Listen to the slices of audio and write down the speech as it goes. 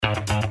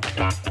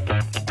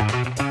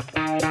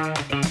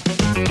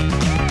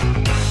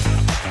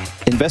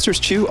Investors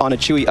chew on a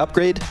Chewy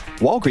upgrade,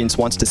 Walgreens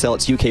wants to sell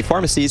its UK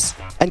pharmacies,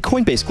 and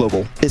Coinbase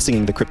Global is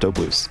singing the crypto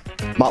blues.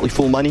 Motley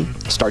Fool Money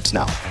starts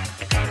now.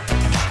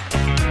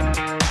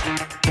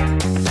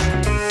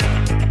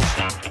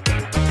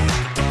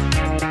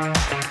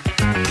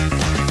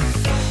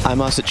 I'm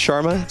Asit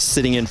Sharma,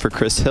 sitting in for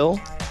Chris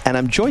Hill, and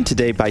I'm joined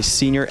today by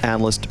senior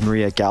analyst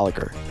Maria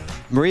Gallagher.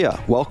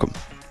 Maria, welcome.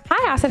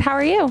 Hi, Asit. How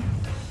are you?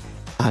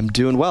 I'm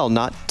doing well.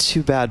 Not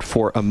too bad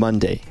for a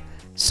Monday.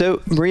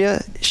 So,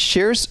 Maria,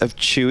 shares of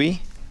Chewy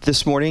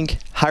this morning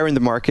higher in the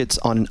markets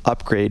on an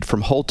upgrade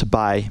from hold to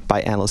buy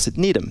by analysts at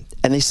Needham.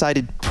 And they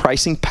cited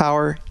pricing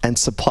power and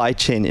supply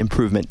chain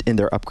improvement in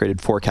their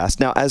upgraded forecast.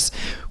 Now, as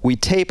we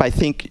tape, I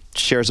think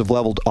shares have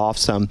leveled off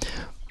some.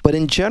 But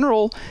in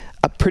general,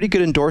 a pretty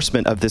good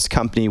endorsement of this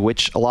company,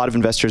 which a lot of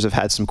investors have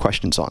had some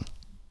questions on.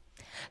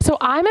 So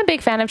I'm a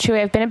big fan of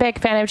Chewy. I've been a big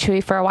fan of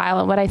Chewy for a while.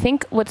 And what I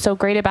think what's so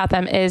great about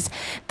them is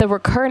the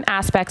recurrent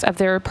aspects of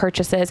their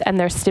purchases and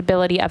their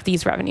stability of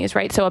these revenues,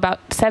 right? So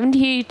about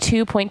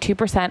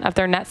 72.2% of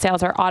their net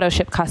sales are auto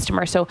ship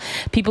customers. So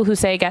people who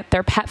say get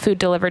their pet food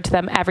delivered to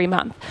them every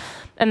month.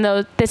 And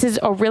though this is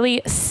a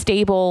really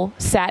stable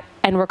set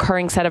and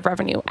recurring set of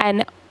revenue.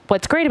 And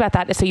what's great about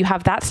that is so you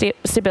have that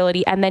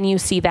stability and then you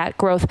see that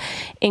growth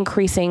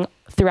increasing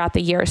throughout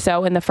the year.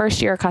 So in the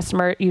first year, a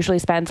customer usually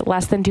spends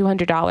less than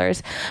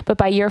 $200, but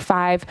by year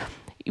 5,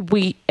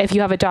 if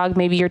you have a dog,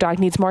 maybe your dog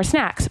needs more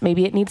snacks,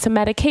 maybe it needs some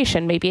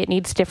medication, maybe it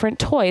needs different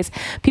toys.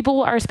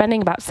 People are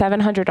spending about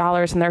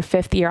 $700 in their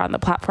 5th year on the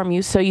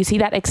platform. So you see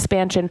that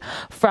expansion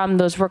from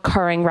those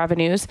recurring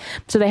revenues.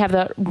 So they have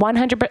the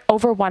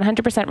over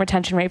 100%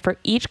 retention rate for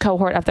each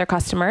cohort of their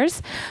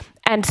customers.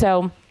 And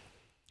so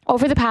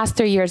over the past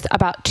 3 years,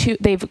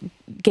 they've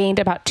gained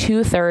about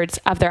 2/3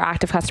 of their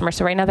active customers.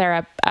 So right now they're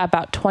at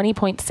about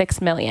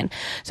 20.6 million.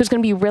 So it's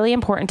going to be really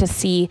important to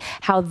see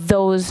how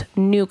those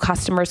new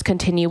customers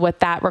continue with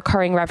that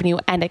recurring revenue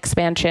and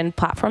expansion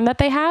platform that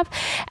they have.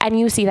 And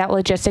you see that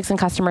logistics and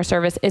customer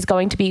service is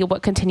going to be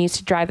what continues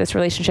to drive this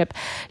relationship.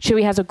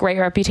 Chewy has a great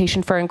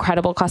reputation for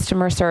incredible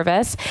customer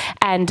service,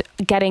 and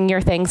getting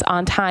your things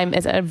on time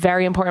is a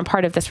very important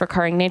part of this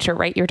recurring nature,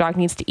 right? Your dog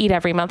needs to eat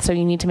every month, so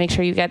you need to make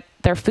sure you get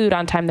their food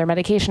on time, their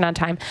medication on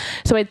time.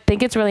 So I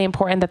think it's really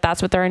important that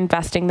that's what they're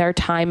investing their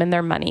time and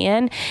their money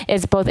in,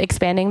 is both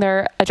expanding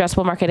their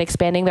addressable market,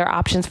 expanding their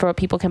options for what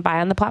people can buy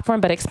on the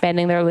platform, but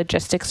expanding their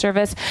logistics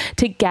service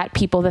to get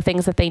people the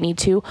things that they need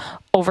to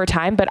over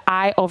time. But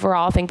I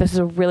overall think this is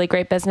a really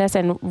great business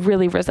and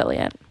really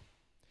resilient.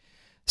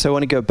 So I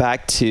want to go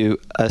back to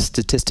a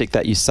statistic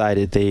that you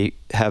cited. They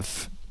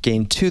have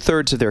gained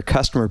 2/3 of their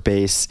customer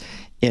base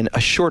in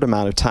a short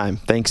amount of time,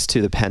 thanks to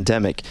the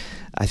pandemic.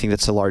 I think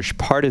that's a large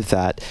part of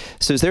that.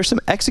 So is there some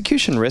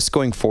execution risk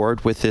going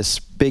forward with this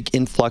big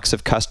influx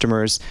of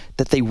customers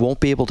that they won't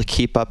be able to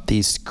keep up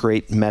these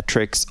great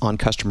metrics on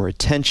customer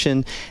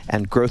retention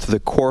and growth of the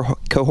core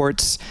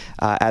cohorts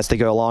as they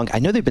go along? I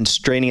know they've been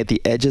straining at the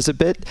edges a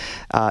bit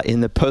in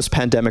the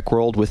post-pandemic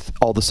world with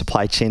all the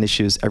supply chain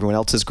issues everyone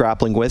else is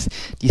grappling with.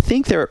 Do you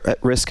think they're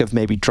at risk of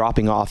maybe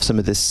dropping off some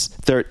of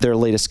their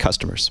latest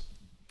customers?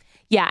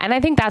 Yeah, and I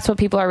think that's what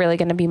people are really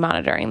going to be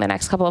monitoring the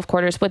next couple of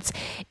quarters. What's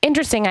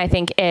interesting, I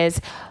think, is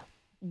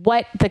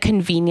what the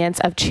convenience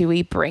of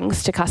Chewy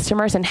brings to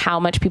customers and how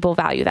much people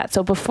value that.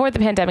 So before the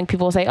pandemic,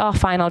 people will say, oh,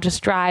 fine, I'll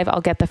just drive,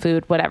 I'll get the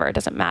food, whatever, it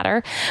doesn't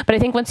matter. But I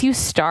think once you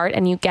start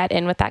and you get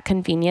in with that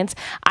convenience,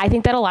 I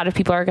think that a lot of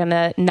people are going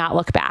to not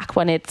look back.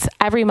 When it's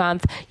every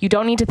month, you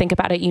don't need to think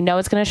about it. You know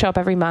it's going to show up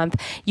every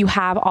month. You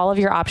have all of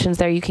your options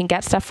there. You can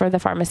get stuff for the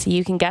pharmacy.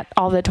 You can get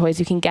all the toys.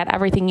 You can get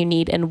everything you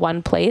need in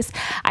one place.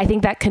 I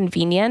think that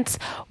convenience,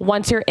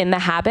 once you're in the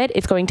habit,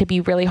 it's going to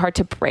be really hard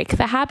to break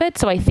the habit.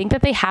 So I think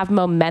that they have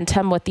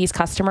momentum with these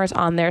customers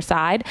on their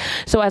side.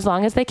 So as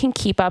long as they can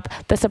keep up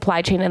the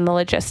supply chain and the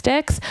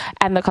logistics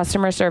and the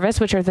customer service,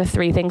 which are the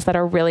 3 things that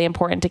are really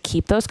important to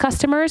keep those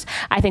customers,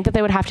 I think that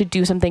they would have to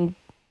do something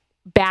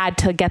bad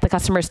to get the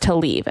customers to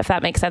leave, if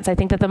that makes sense. I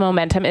think that the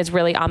momentum is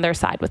really on their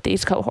side with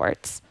these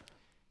cohorts.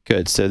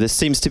 Good. So this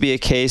seems to be a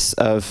case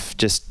of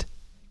just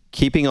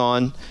keeping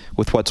on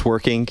with what's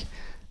working.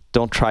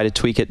 Don't try to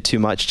tweak it too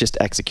much, just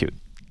execute.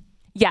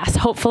 Yes,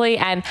 hopefully.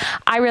 And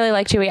I really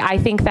like Chewy. I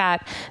think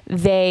that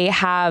they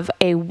have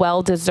a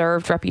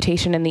well-deserved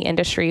reputation in the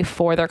industry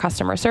for their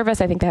customer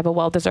service. I think they have a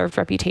well-deserved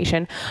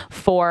reputation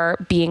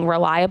for being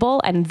reliable.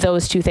 And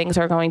those 2 things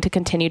are going to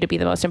continue to be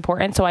the most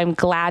important. So I'm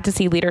glad to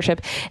see leadership,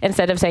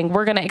 instead of saying,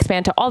 we're going to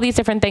expand to all these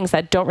different things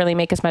that don't really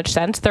make as much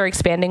sense, they're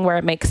expanding where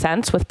it makes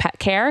sense with pet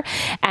care.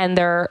 And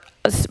they're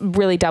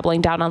really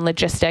doubling down on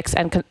logistics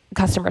and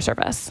customer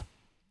service.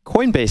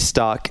 Coinbase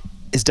stock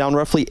is down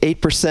roughly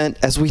 8%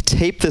 as we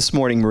tape this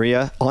morning,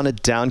 Maria, on a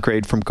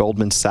downgrade from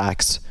Goldman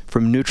Sachs,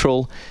 from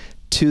neutral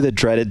to the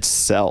dreaded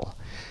sell.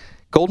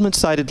 Goldman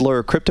cited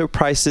lower crypto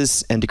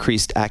prices and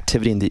decreased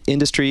activity in the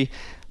industry,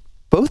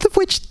 both of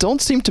which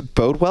don't seem to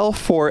bode well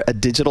for a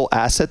digital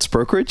assets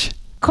brokerage.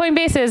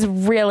 Coinbase is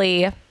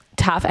really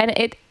tough. And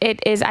it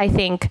is, I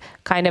think,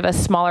 kind of a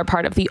smaller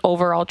part of the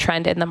overall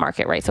trend in the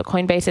market, right? So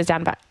Coinbase is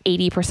down about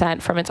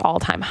 80% from its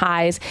all-time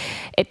highs.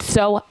 It's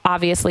so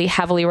obviously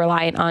heavily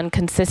reliant on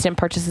consistent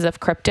purchases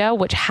of crypto,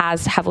 which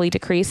has heavily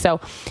decreased.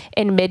 So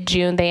in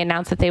mid-June, they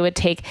announced that they would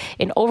take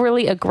an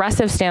overly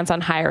aggressive stance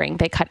on hiring.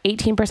 They cut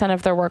 18%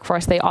 of their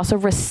workforce. They also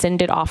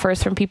rescinded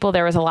offers from people.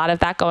 There was a lot of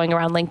that going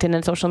around LinkedIn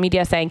and social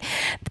media saying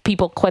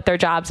people quit their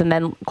jobs and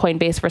then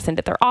Coinbase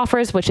rescinded their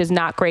offers, which is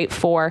not great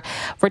for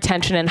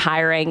retention and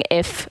hiring.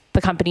 If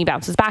the company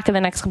bounces back in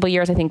the next couple of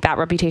years, I think that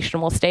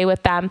reputation will stay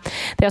with them.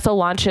 They also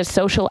launched a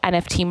social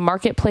NFT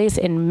marketplace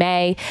in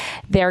May.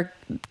 They're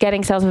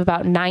getting sales of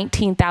about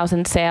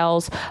 19,000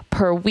 sales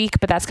per week,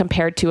 but that's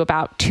compared to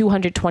about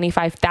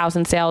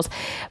 225,000 sales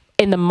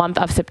in the month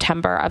of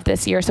September of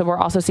this year. So we're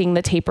also seeing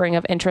the tapering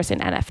of interest in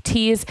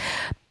NFTs.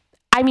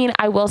 I mean,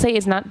 I will say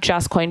it's not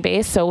just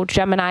Coinbase. So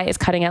Gemini is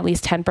cutting at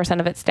least 10%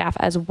 of its staff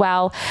as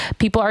well.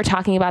 People are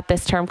talking about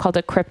this term called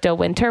a crypto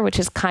winter, which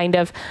is kind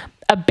of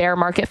a bear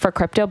market for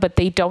crypto, but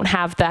they don't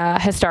have the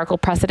historical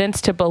precedents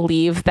to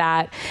believe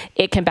that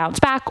it can bounce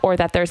back or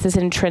that there's this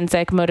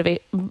intrinsic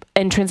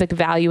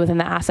value within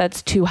the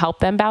assets to help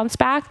them bounce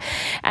back.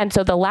 And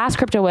so the last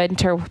crypto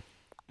winter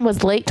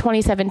was late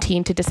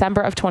 2017 to December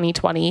of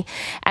 2020.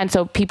 And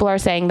so people are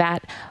saying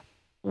that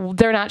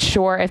they're not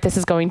sure if this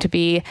is going to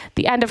be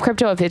the end of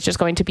crypto, if it's just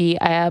going to be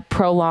a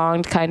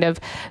prolonged kind of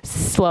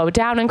slow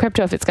down in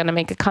crypto, if it's going to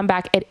make a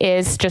comeback. It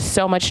is just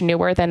so much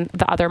newer than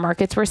the other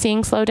markets we're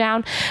seeing slow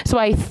down. So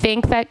I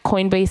think that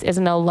Coinbase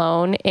isn't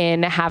alone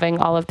in having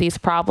all of these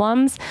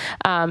problems.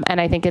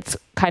 And I think it's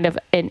kind of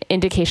an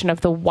indication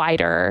of the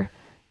wider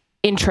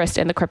interest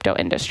in the crypto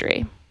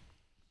industry.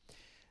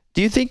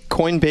 Do you think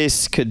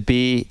Coinbase could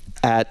be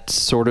at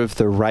sort of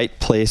the right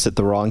place at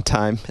the wrong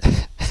time?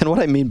 And what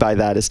I mean by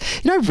that is,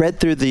 I read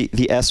through the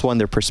S1,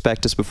 their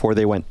prospectus before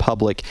they went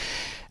public,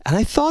 and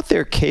I thought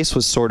their case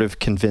was sort of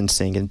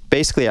convincing. And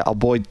basically, I'll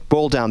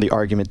boil down the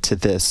argument to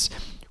this.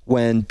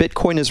 When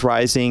Bitcoin is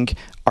rising,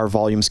 our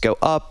volumes go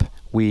up,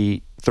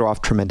 we throw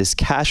off tremendous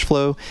cash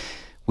flow.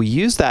 We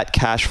use that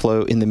cash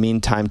flow in the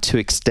meantime to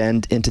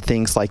extend into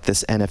things like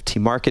this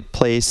NFT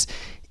marketplace,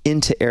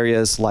 into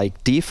areas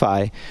like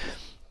DeFi.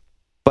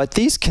 But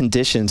these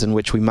conditions in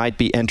which we might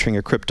be entering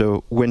a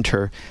crypto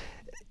winter,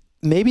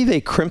 maybe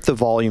they crimp the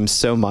volume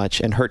so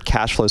much and hurt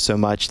cash flow so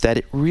much that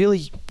it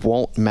really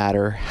won't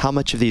matter how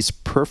much of these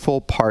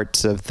peripheral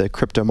parts of the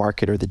crypto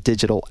market or the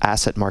digital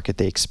asset market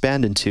they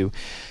expand into.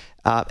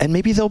 And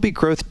maybe they'll be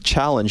growth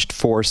challenged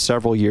for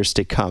several years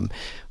to come.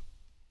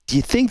 Do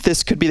you think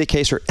this could be the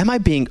case, or am I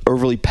being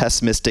overly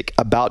pessimistic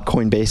about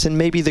Coinbase and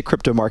maybe the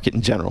crypto market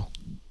in general?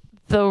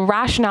 The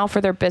rationale for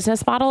their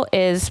business model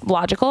is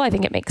logical. I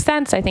think it makes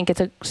sense. I think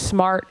it's a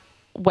smart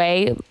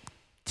way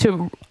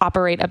to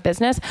operate a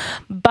business,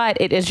 but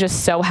it is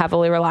just so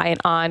heavily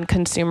reliant on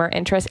consumer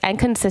interest and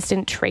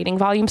consistent trading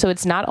volume. So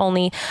it's not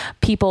only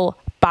people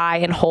buy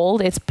and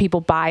hold, it's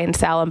people buy and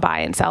sell a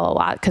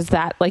lot, because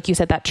that, like you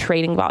said, that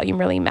trading volume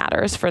really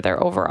matters for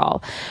their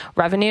overall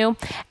revenue.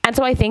 And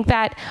so I think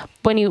that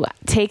when you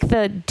take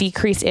the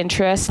decreased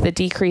interest, the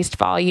decreased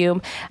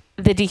volume,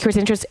 the decreased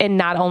interest in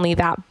not only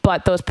that,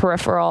 but those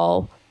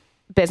peripheral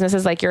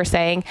businesses, like you're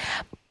saying,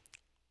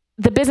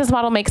 the business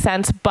model makes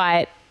sense,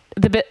 but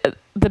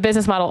the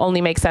business model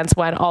only makes sense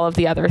when all of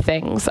the other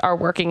things are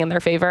working in their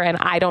favor. And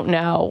I don't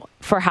know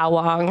for how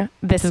long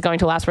this is going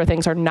to last where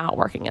things are not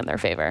working in their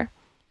favor.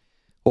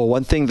 Well,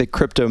 one thing the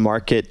crypto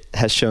market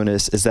has shown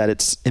us is that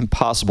it's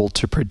impossible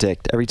to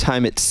predict. Every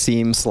time it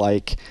seems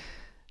like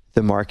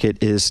the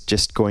market is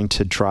just going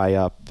to dry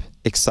up,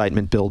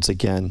 excitement builds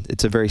again.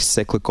 It's a very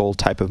cyclical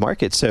type of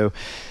market. So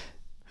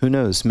who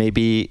knows?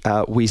 Maybe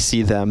we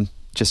see them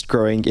just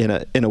growing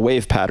in a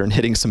wave pattern,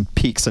 hitting some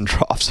peaks and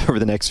troughs over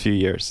the next few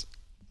years.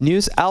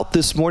 News out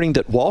this morning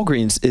that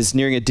Walgreens is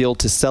nearing a deal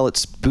to sell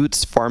its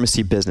Boots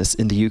pharmacy business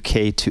in the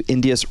UK to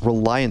India's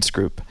Reliance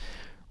Group.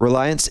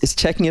 Reliance is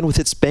checking in with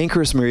its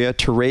bankers, Maria,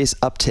 to raise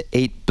up to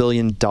 $8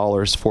 billion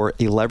for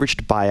a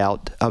leveraged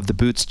buyout of the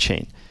Boots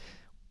chain.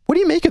 What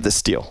do you make of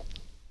this deal?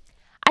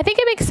 I think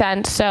it makes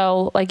sense.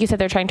 So like you said,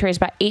 they're trying to raise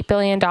about $8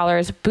 billion.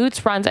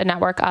 Boots runs a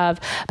network of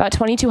about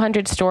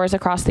 2,200 stores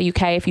across the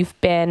UK. If you've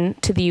been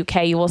to the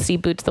UK, you will see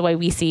Boots the way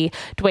we see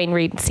Duane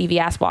Reade,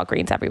 CVS,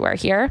 Walgreens everywhere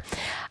here.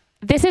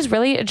 This is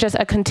really just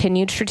a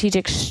continued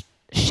strategic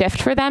shift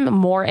for them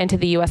more into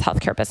the U.S.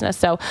 healthcare business.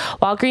 So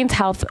Walgreens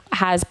Health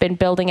has been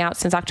building out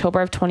since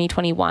October of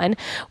 2021,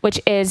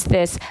 which is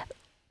this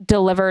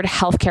delivered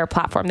healthcare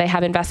platform. They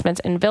have investments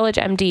in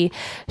VillageMD,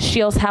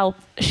 Shields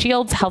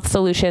Health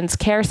Solutions,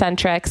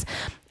 CareCentrix.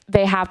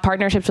 They have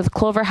partnerships with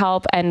Clover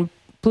Health and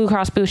Blue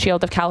Cross Blue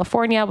Shield of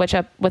California, which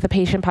with a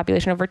patient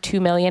population over 2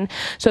 million.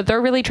 So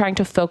they're really trying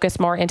to focus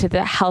more into the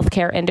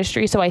healthcare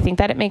industry. So I think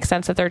that it makes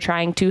sense that they're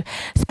trying to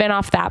spin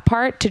off that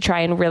part to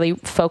try and really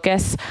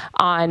focus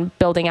on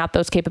building out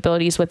those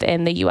capabilities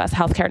within the U.S.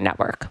 healthcare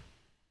network.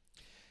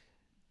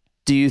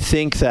 Do you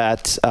think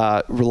that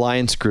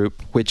Reliance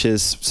Group, which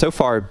has so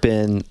far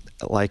been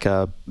like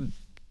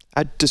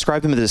I'd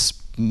describe them as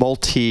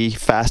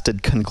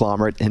multi-faceted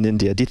conglomerate in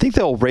India. Do you think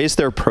they'll raise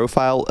their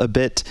profile a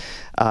bit?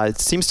 It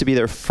seems to be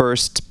their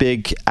first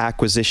big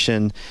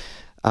acquisition,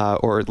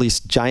 or at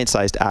least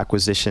giant-sized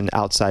acquisition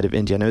outside of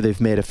India. I know they've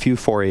made a few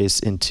forays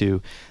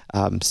into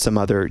some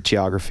other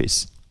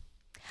geographies.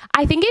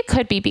 I think it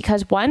could be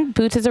because, one,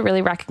 Boots is a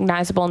really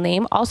recognizable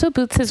name. Also,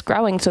 Boots is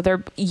growing. So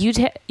their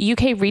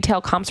UK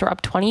retail comps were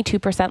up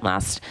 22%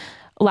 last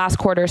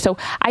quarter. So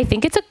I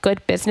think it's a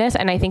good business,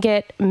 and I think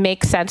it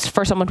makes sense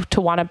for someone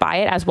to want to buy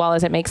it, as well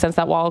as it makes sense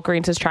that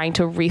Walgreens is trying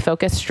to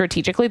refocus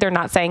strategically. They're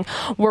not saying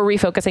we're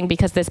refocusing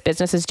because this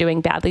business is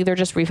doing badly. They're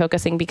just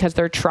refocusing because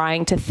they're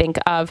trying to think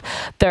of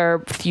their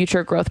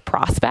future growth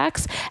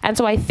prospects. And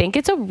so I think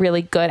it's a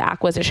really good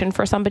acquisition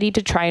for somebody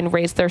to try and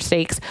raise their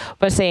stakes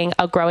by saying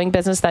a growing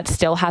business that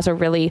still has a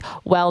really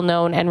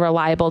well-known and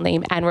reliable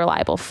name and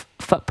reliable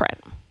footprint.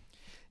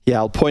 Yeah,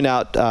 I'll point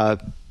out,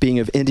 being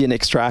of Indian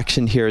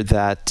extraction here,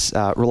 that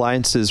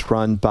Reliance is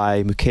run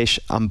by Mukesh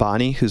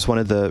Ambani, who's one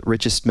of the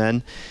richest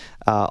men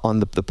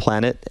on the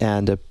planet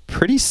and a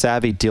pretty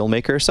savvy deal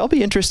maker. So I'll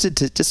be interested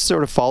to just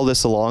sort of follow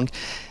this along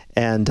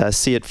and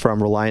see it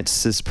from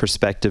Reliance's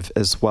perspective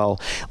as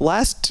well.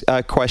 Last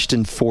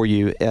question for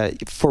you.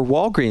 For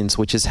Walgreens,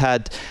 which has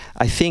had,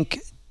 I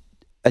think,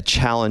 a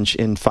challenge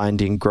in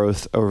finding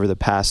growth over the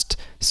past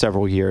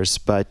several years,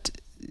 but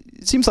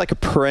it seems like a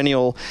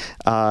perennial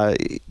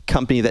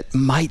company that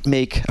might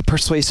make a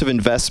persuasive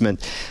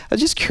investment. I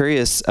was just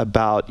curious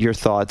about your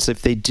thoughts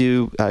if they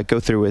do go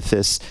through with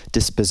this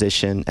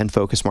disposition and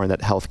focus more on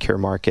that healthcare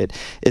market.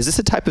 Is this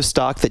a type of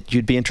stock that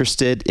you'd be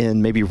interested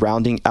in maybe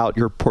rounding out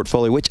your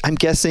portfolio, which I'm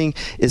guessing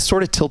is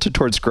sort of tilted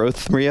towards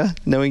growth, Maria,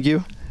 knowing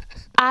you?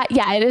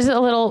 Yeah, it is a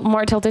little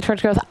more tilted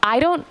towards growth.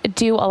 I don't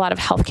do a lot of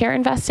healthcare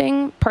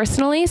investing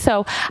personally,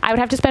 so I would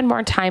have to spend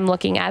more time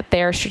looking at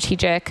their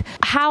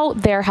how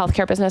their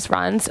healthcare business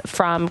runs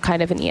from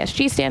kind of an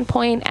ESG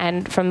standpoint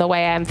and from the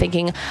way I'm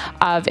thinking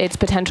of its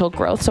potential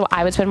growth. So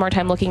I would spend more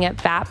time looking at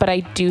that, but I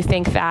do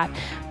think that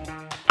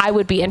I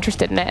would be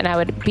interested in it, and I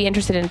would be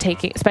interested in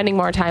spending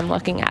more time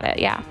looking at it.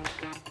 Yeah.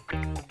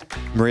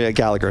 Maria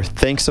Gallagher,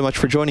 thanks so much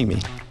for joining me.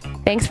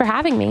 Thanks for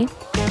having me.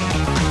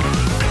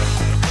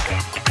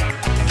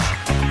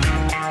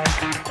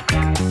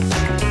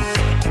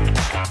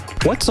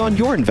 What's on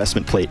your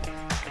investment plate?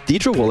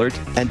 Deidre Woollard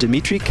and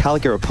Demitri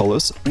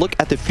Kalogeropoulos look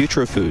at the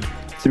future of food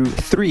through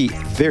three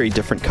very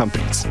different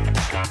companies.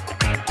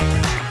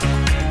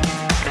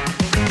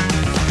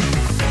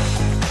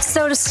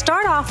 So to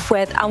start off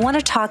with, I want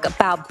to talk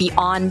about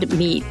Beyond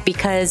Meat,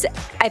 because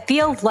I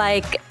feel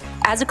like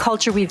as a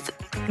culture, we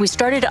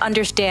started to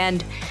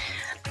understand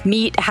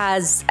meat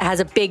has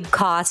a big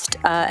cost,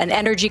 an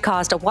energy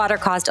cost, a water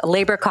cost, a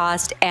labor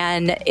cost,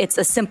 and it's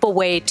a simple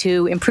way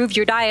to improve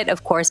your diet,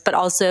 of course, but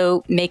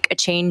also make a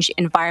change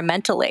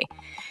environmentally.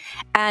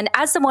 And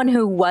as someone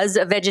who was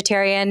a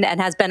vegetarian and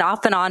has been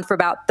off and on for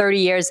about 30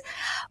 years,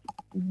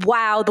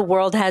 wow, the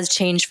world has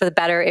changed for the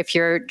better if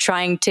you're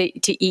trying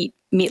to eat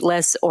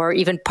meatless or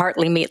even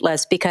partly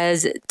meatless,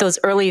 because those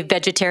early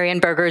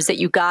vegetarian burgers that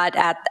you got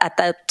at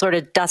the sort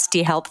of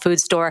dusty health food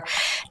store,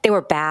 they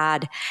were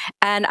bad.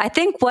 And I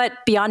think what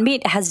Beyond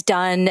Meat has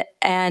done,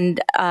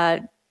 and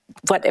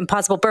what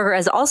Impossible Burger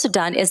has also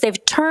done, is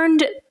they've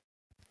turned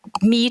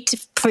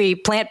meat-free,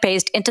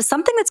 plant-based into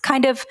something that's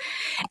kind of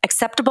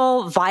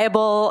acceptable,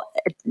 viable,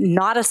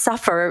 not a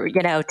suffer,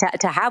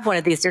 to have one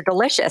of these. They're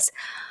delicious.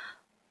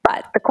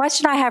 But the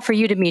question I have for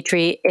you,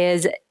 Demitri,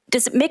 is,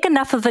 does it make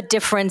enough of a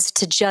difference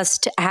to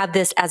just have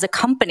this as a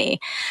company?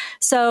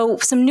 So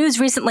some news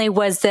recently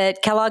was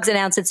that Kellogg's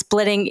announced it's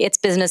splitting its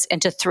business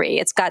into three.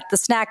 It's got the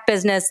snack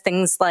business,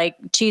 things like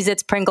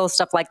Cheez-Its, Pringles,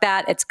 stuff like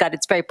that. It's got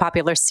its very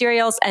popular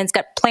cereals, and it's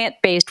got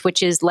plant-based,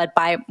 which is led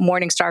by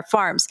Morningstar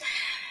Farms.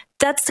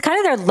 That's kind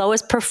of their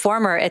lowest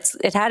performer.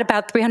 It had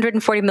about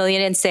 $340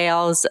 million in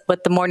sales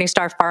with the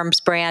Morningstar Farms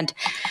brand.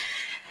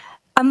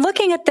 I'm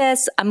looking at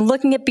this. I'm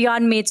looking at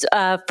Beyond Meat's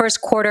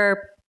first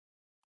quarter.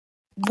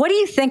 What do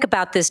you think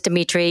about this,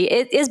 Demitri?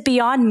 Is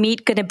Beyond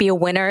Meat going to be a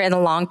winner in the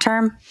long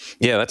term?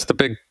 Yeah, that's the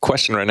big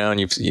question right now.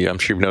 And I'm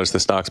sure you've noticed the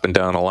stock's been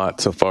down a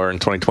lot so far in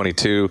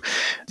 2022.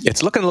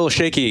 It's looking a little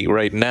shaky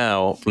right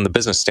now from the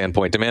business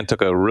standpoint. Demand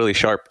took a really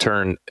sharp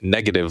turn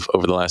negative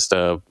over the last,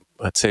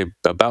 let's say,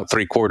 about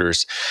 3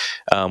 quarters,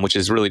 which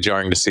is really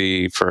jarring to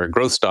see for a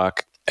growth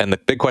stock. And the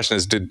big question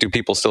is, do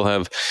people still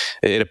have,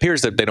 it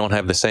appears that they don't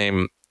have the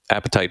same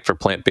appetite for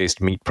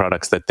plant-based meat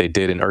products that they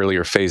did in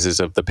earlier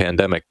phases of the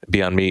pandemic.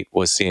 Beyond Meat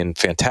was seeing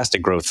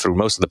fantastic growth through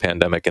most of the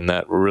pandemic, and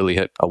that really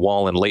hit a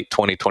wall in late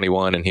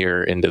 2021 and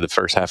here into the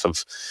first half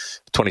of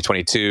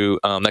 2022.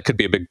 That could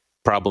be a big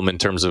problem in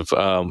terms of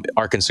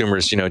our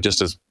consumers,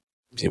 just as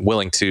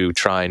willing to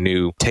try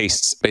new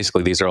tastes.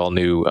 Basically, these are all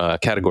new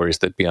categories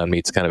that Beyond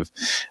Meat's kind of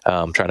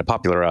trying to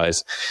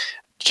popularize.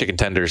 Chicken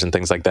tenders and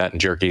things like that, and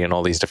jerky and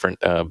all these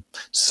different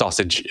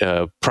sausage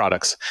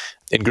products,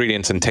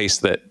 ingredients and tastes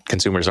that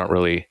consumers aren't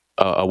really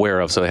aware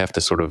of. So they have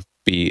to sort of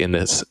be in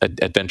this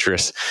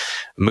adventurous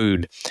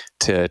mood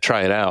to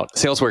try it out.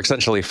 Sales were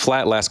essentially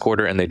flat last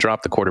quarter, and they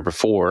dropped the quarter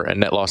before, and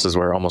net losses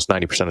were almost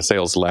 90% of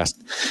sales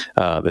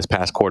this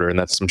past quarter, and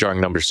that's some jarring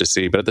numbers to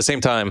see. But at the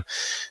same time,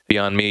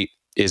 Beyond Meat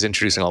is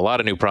introducing a lot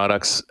of new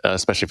products,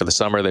 especially for the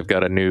summer. They've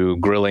got a new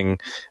grilling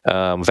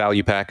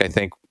value pack, I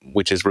think,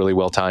 which is really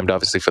well timed,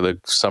 obviously, for the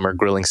summer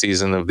grilling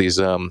season of these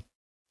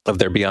of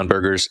their Beyond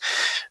Burgers,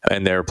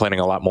 and they're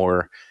planning a lot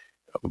more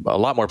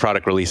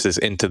product releases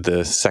into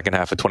the second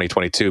half of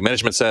 2022.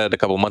 Management said a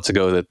couple of months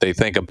ago that they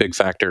think a big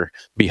factor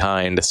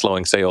behind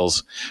slowing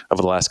sales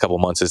over the last couple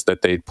of months is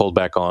that they pulled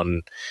back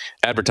on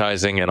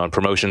advertising and on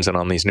promotions and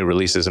on these new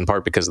releases, in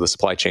part because of the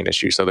supply chain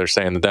issue. So they're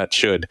saying that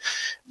should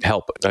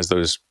help as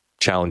those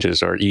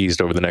challenges are eased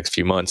over the next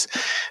few months.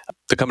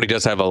 The company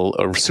does have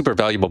a super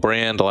valuable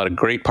brand, a lot of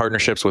great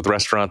partnerships with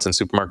restaurants and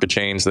supermarket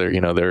chains.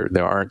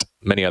 There aren't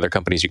many other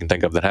companies you can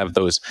think of that have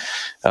those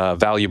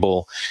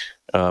valuable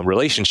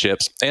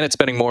relationships, and it's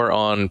spending more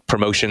on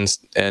promotions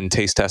and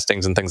taste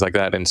testings and things like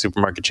that in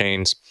supermarket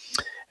chains.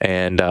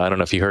 And I don't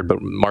know if you heard,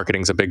 but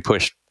marketing's a big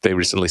push. They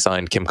recently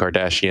signed Kim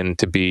Kardashian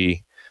to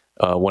be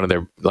one of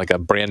their, like, a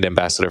brand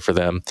ambassador for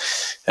them,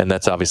 and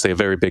that's obviously a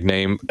very big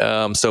name.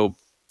 So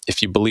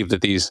if you believe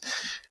that these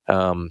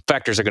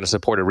factors are going to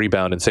support a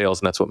rebound in sales,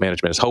 and that's what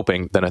management is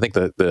hoping, then I think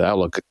the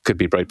outlook could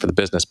be bright for the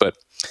business. But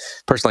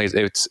personally,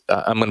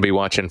 I'm going to be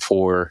watching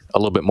for a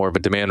little bit more of a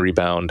demand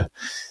rebound,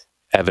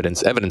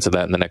 evidence of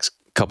that in the next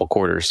couple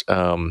quarters,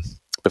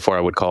 before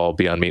I would call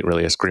Beyond Meat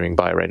really a screaming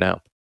buy right now.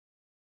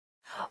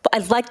 I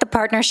like the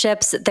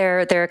partnerships.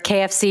 Their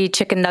KFC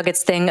chicken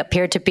nuggets thing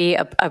appeared to be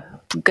a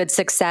good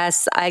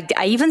success. I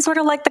even sort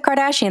of like the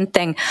Kardashian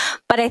thing.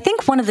 But I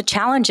think one of the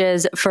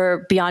challenges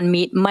for Beyond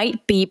Meat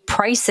might be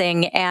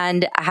pricing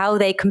and how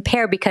they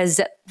compare,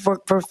 because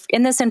we're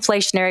in this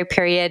inflationary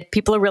period.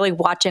 People are really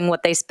watching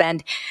what they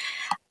spend.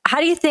 How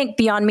do you think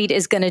Beyond Meat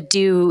is going to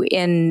do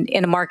in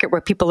a market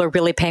where people are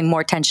really paying more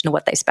attention to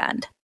what they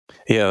spend?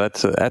 Yeah,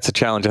 that's a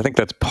challenge. I think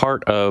that's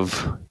part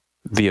of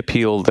the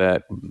appeal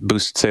that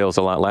boosted sales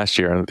a lot last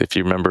year. And if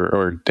you remember,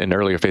 or in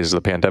earlier phases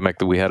of the pandemic,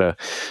 that we had a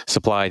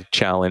supply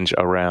challenge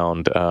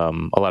around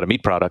a lot of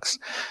meat products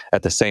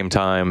at the same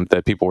time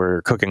that people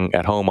were cooking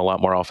at home a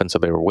lot more often. So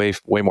they were way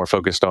more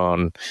focused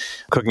on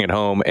cooking at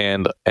home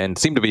and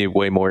seemed to be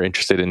way more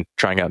interested in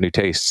trying out new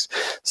tastes.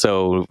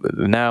 So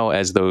now,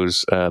 as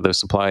those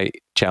supply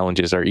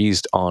challenges are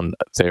eased on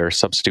their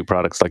substitute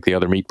products, like the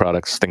other meat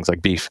products, things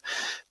like beef,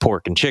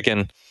 pork, and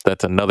chicken,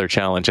 that's another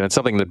challenge. And it's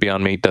something that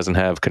Beyond Meat doesn't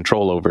have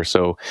control over.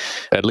 So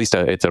at least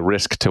it's a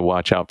risk to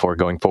watch out for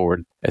going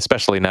forward,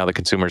 especially now that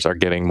consumers are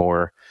getting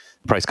more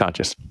price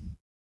conscious.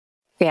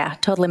 Yeah,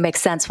 totally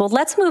makes sense. Well,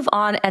 let's move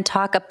on and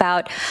talk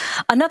about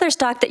another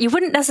stock that you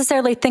wouldn't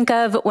necessarily think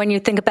of when you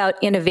think about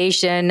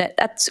innovation.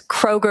 That's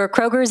Kroger.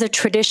 Kroger is a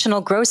traditional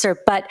grocer,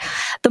 but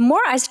the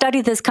more I study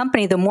this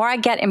company, the more I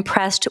get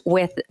impressed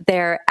with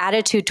their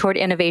attitude toward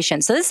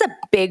innovation. So this is a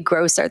big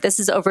grocer. This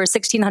is over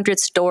 1,600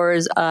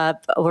 stores,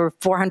 over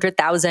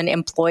 400,000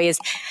 employees.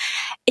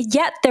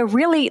 Yet they're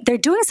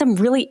doing some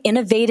really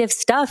innovative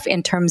stuff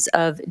in terms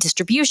of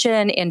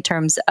distribution, in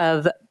terms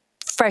of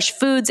fresh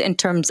foods, in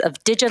terms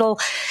of digital.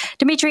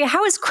 Demitri,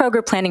 how is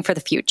Kroger planning for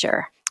the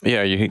future?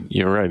 Yeah,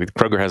 you're right.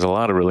 Kroger has a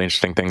lot of really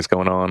interesting things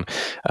going on.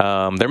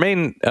 Their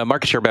main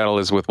market share battle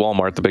is with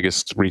Walmart, the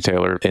biggest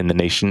retailer in the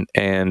nation.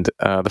 And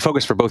the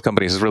focus for both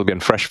companies has really been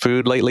fresh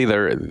food lately.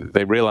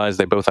 They realize,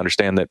 they both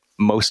understand that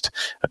most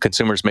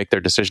consumers make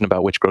their decision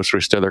about which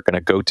grocery store they're going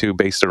to go to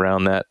based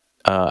around that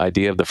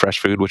idea of the fresh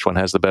food, which one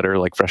has the better,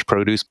 like, fresh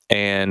produce.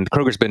 And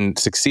Kroger's been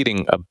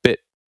succeeding a bit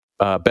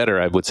better,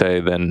 I would say,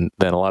 than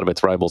a lot of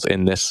its rivals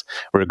in this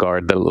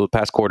regard. The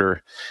past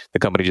quarter, the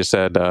company just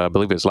said, I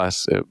believe it was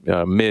last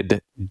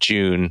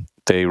mid-June,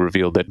 they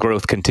revealed that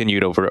growth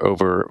continued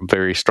over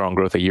very strong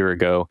growth a year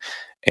ago.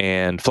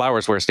 And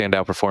flours were a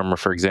standout performer,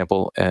 for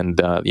example.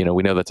 And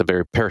we know that's a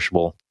very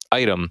perishable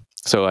item.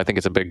 So I think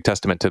it's a big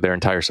testament to their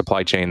entire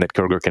supply chain that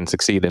Kroger can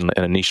succeed in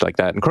a niche like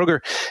that. And Kroger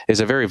is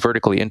a very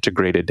vertically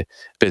integrated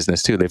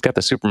business too. They've got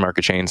the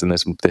supermarket chains and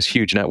this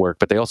huge network,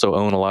 but they also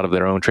own a lot of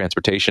their own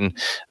transportation.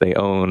 They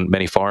own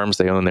many farms.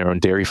 They own their own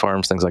dairy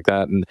farms, things like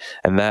that.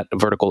 And that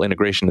vertical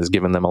integration has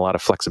given them a lot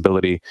of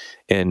flexibility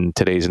in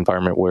today's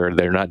environment, where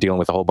they're not dealing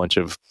with a whole bunch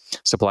of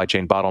supply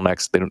chain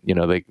bottlenecks.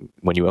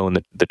 When you own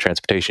the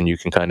transportation, you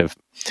can kind of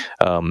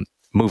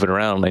move it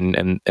around,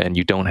 and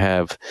you don't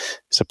have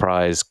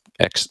surprise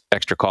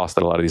extra costs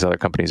that a lot of these other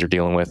companies are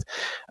dealing with.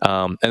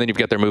 And then you've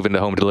got their move into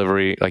home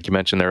delivery. Like you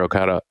mentioned, their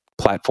Okada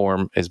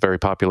platform is very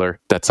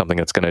popular. That's something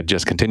that's going to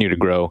just continue to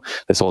grow,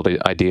 this whole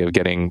idea of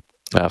getting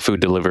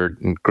food delivered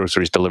and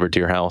groceries delivered to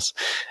your house.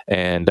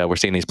 And we're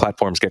seeing these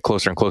platforms get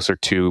closer and closer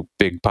to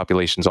big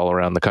populations all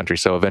around the country.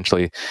 So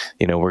eventually,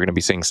 we're going to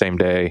be seeing same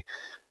day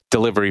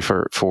delivery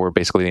for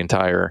basically the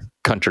entire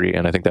country.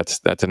 And I think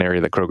that's an area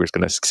that Kroger is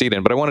going to succeed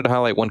in. But I wanted to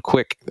highlight one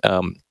quick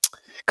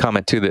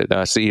comment too that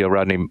CEO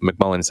Rodney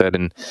McMullen said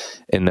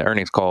in the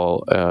earnings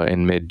call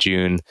in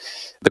mid-June.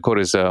 The quote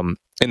is,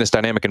 "In this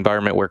dynamic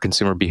environment where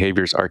consumer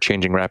behaviors are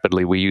changing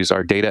rapidly, we use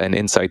our data and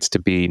insights to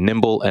be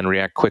nimble and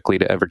react quickly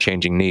to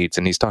ever-changing needs."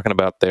 And he's talking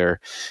about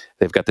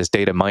they've got this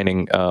data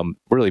mining,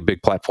 really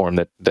big platform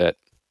that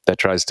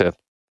tries to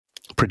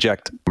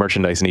project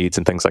merchandise needs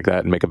and things like that,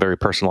 and make a very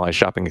personalized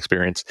shopping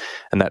experience.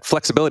 And that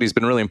flexibility has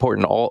been really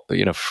important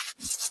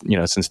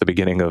since the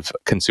beginning of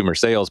consumer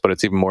sales, but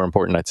it's even more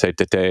important, I'd say,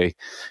 today,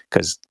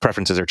 because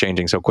preferences are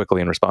changing so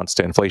quickly in response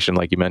to inflation,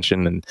 like you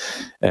mentioned,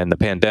 and the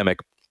pandemic.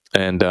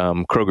 And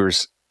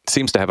Kroger's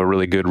seems to have a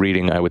really good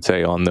reading, I would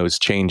say, on those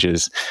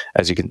changes,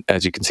 as you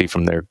can see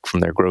from their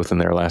growth in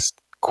their last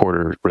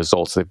quarter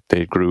results.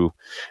 They grew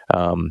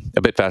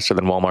a bit faster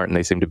than Walmart, and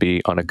they seem to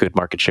be on a good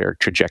market share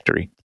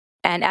trajectory.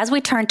 And as we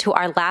turn to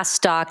our last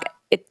stock,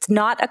 it's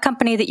not a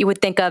company that you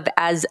would think of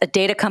as a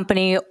data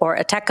company or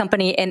a tech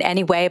company in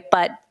any way,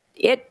 but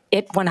it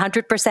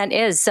 100%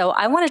 is. So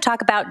I want to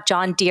talk about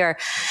John Deere.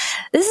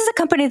 This is a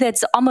company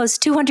that's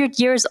almost 200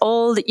 years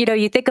old.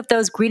 You think of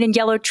those green and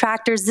yellow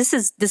tractors.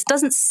 This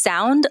doesn't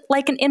sound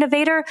like an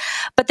innovator,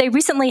 but they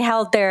recently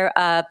held their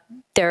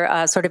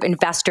sort of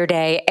investor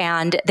day,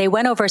 and they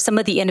went over some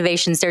of the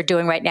innovations they're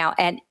doing right now,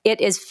 and it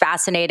is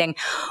fascinating.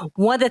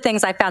 One of the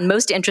things I found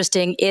most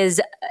interesting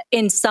is,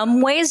 in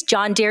some ways,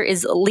 John Deere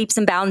is leaps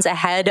and bounds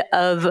ahead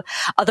of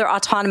other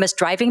autonomous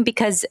driving,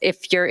 because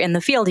if you're in the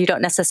field, you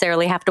don't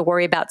necessarily have to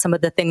worry about some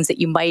of the things that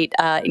you might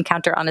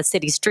encounter on a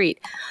city street.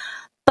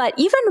 But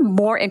even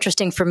more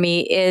interesting for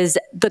me is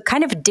the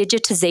kind of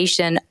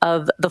digitization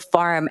of the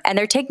farm. And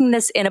they're taking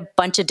this in a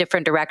bunch of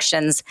different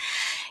directions.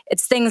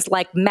 It's things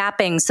like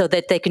mapping so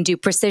that they can do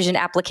precision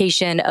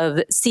application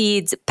of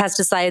seeds,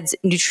 pesticides,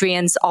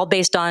 nutrients, all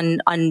based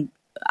on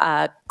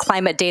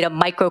climate data,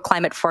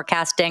 microclimate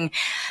forecasting.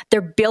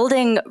 They're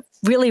building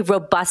really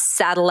robust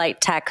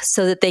satellite tech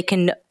so that they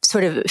can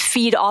sort of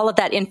feed all of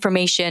that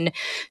information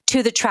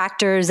to the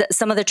tractors.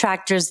 Some of the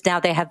tractors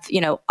now, they have,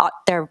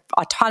 they're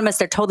autonomous,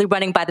 they're totally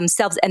running by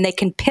themselves, and they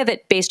can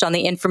pivot based on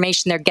the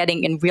information they're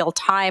getting in real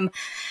time.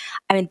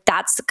 I mean,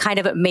 that's kind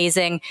of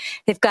amazing.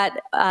 They've got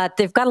a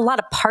lot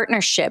of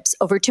partnerships,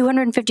 over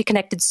 250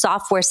 connected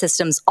software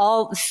systems,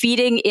 all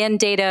feeding in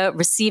data,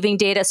 receiving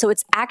data. So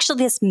it's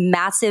actually this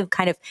massive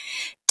kind of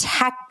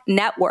tech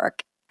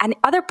network. And the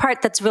other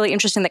part that's really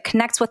interesting that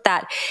connects with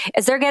that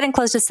is they're getting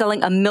close to selling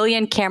 1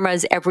 million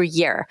cameras every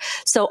year.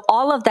 So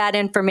all of that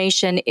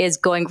information is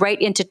going right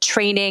into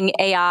training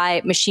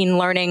AI, machine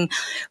learning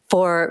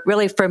for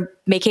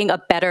making a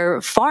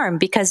better farm,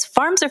 because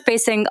farms are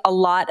facing a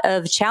lot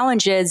of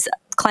challenges.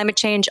 Climate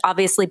change,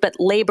 obviously, but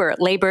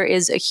labor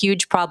is a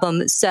huge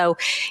problem. So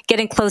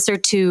getting closer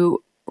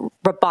to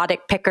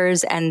robotic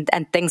pickers and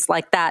things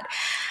like that.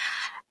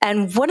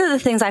 And one of the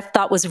things I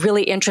thought was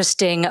really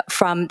interesting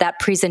from that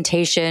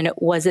presentation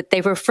was that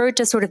they referred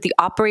to sort of the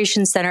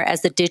operations center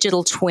as the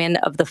digital twin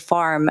of the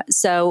farm.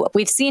 So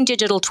we've seen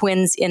digital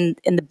twins in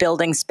the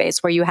building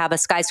space, where you have a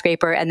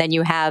skyscraper and then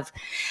you have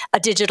a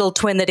digital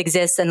twin that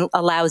exists and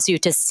allows you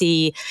to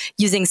see,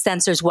 using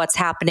sensors, what's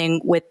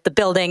happening with the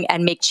building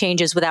and make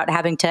changes without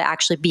having to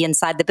actually be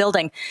inside the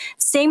building.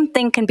 Same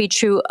thing can be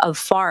true of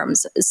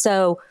farms.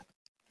 So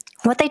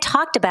what they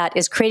talked about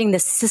is creating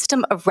this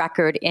system of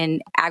record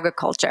in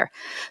agriculture.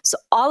 So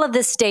all of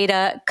this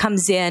data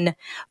comes in.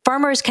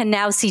 Farmers can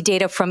now see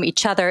data from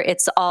each other.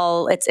 It's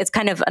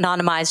kind of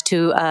anonymized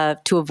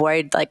to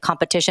avoid like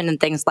competition and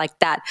things like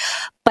that.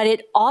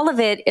 But all of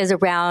it is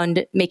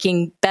around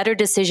making better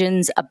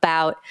decisions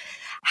about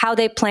how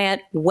they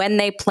plant, when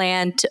they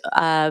plant,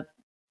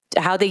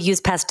 how they use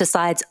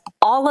pesticides.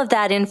 All of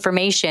that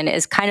information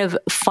is kind of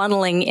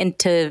funneling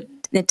into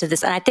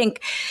this. And I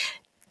think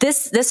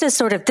This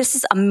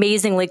is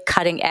amazingly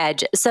cutting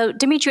edge. So,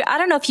 Demitri, I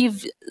don't know if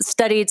you've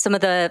studied some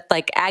of the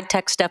ag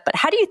tech stuff, but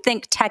how do you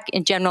think tech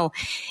in general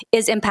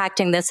is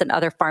impacting this and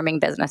other farming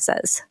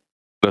businesses?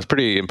 I was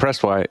pretty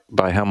impressed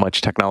by how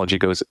much technology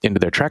goes into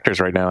their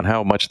tractors right now and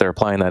how much they're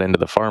applying that into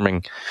the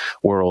farming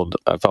world.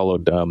 I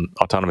followed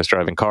autonomous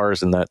driving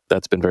cars, and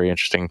that's been very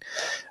interesting.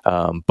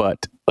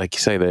 But like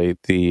you say,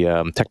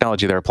 the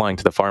technology they're applying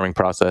to the farming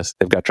process,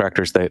 they've got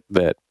tractors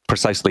that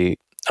precisely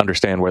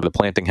understand where the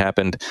planting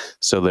happened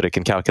so that it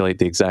can calculate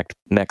the exact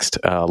next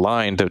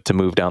line to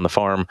move down the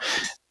farm.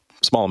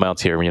 Small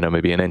amounts here,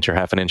 maybe an inch or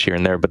half an inch here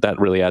and there, but that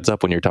really adds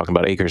up when you're talking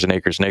about acres and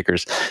acres and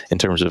acres in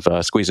terms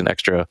of squeezing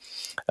extra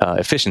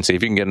efficiency.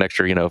 If you can get an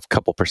extra,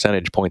 couple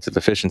percentage points of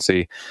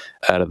efficiency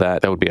out of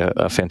that would be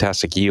a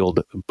fantastic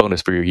yield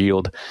bonus for your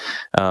yield.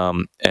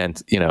 And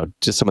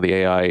just some of the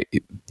AI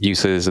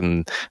uses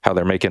and how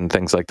they're making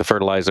things like the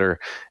fertilizer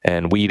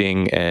and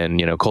weeding and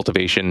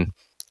cultivation,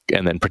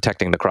 and then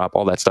protecting the crop,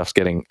 all that stuff's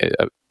getting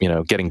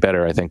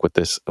better, I think, with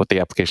the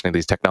application of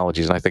these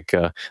technologies. And I think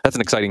that's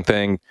an exciting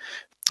thing.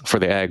 for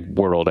the ag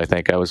world. I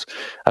think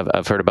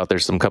I've heard about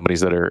there's some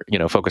companies that are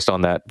focused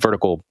on that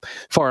vertical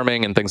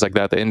farming and things like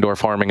that, the indoor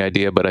farming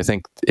idea. But I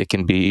think it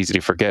can be easy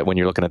to forget when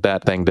you're looking at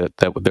that thing that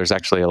there's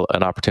actually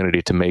an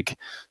opportunity to make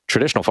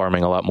traditional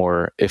farming a lot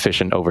more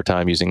efficient over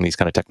time using these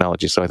kind of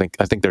technologies. So I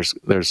think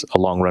there's a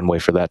long runway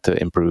for that to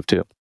improve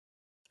too.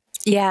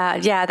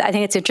 Yeah. I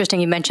think it's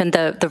interesting. You mentioned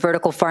the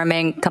vertical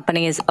farming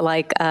companies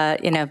like,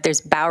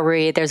 there's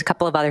Bowery. There's a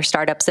couple of other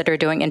startups that are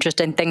doing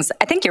interesting things.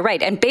 I think you're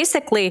right. And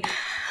basically,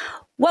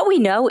 what we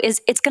know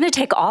is it's going to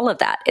take all of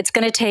that. It's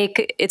going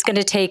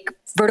to take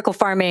vertical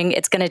farming.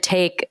 It's going to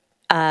take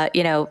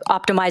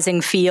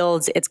optimizing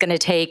fields. It's going to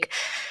take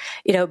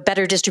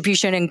better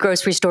distribution in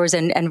grocery stores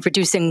and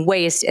reducing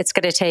waste. It's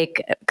going to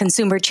take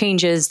consumer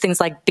changes,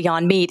 things like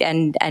Beyond Meat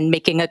and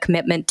making a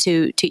commitment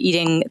to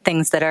eating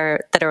things that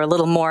are a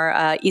little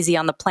more easy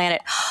on the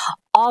planet.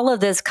 All of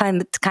this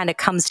kind of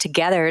comes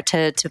together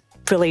to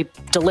really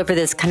deliver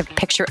this kind of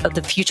picture of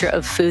the future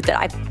of food that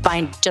I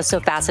find just so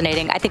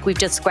fascinating. I think we've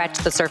just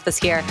scratched the surface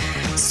here.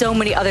 So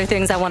many other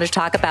things I want to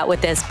talk about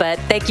with this, but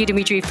thank you,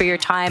 Demitri, for your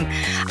time.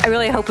 I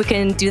really hope we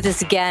can do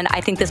this again.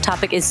 I think this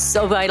topic is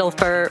so vital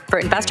for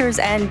investors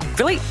and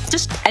really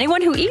just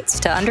anyone who eats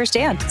to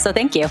understand. So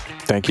thank you.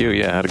 Thank you.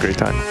 Yeah, I had a great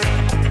time.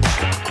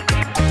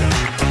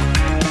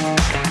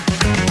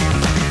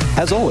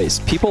 As always,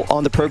 people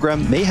on the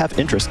program may have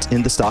interest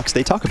in the stocks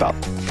they talk about,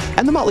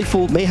 and the Motley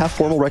Fool may have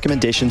formal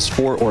recommendations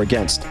for or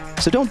against,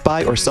 so don't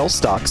buy or sell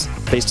stocks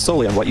based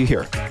solely on what you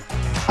hear.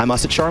 I'm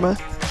Asit Sharma.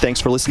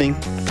 Thanks for listening.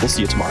 We'll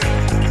see you tomorrow.